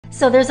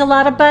So there's a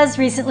lot of buzz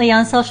recently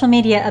on social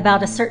media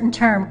about a certain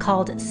term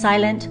called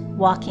silent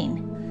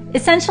walking.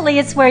 Essentially,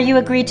 it's where you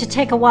agree to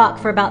take a walk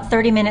for about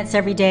 30 minutes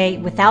every day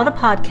without a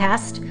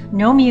podcast,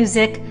 no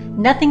music,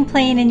 nothing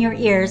playing in your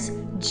ears,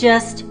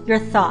 just your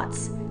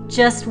thoughts,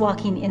 just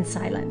walking in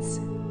silence.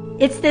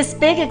 It's this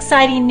big,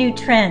 exciting new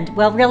trend.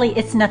 Well, really,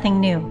 it's nothing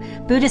new.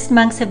 Buddhist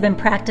monks have been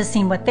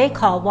practicing what they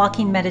call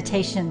walking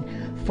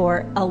meditation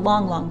for a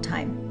long, long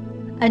time.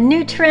 A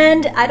new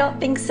trend? I don't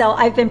think so.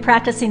 I've been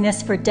practicing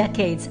this for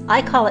decades.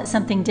 I call it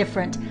something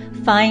different.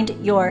 Find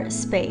your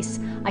space.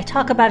 I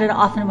talk about it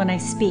often when I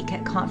speak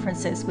at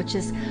conferences, which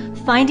is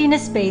finding a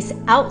space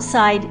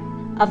outside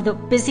of the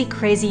busy,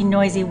 crazy,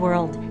 noisy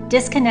world,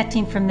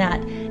 disconnecting from that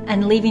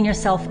and leaving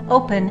yourself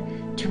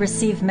open to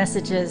receive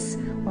messages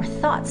or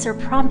thoughts or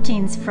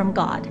promptings from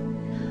God.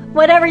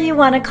 Whatever you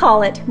want to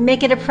call it,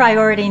 make it a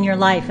priority in your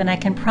life, and I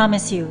can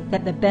promise you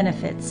that the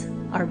benefits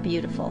are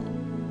beautiful.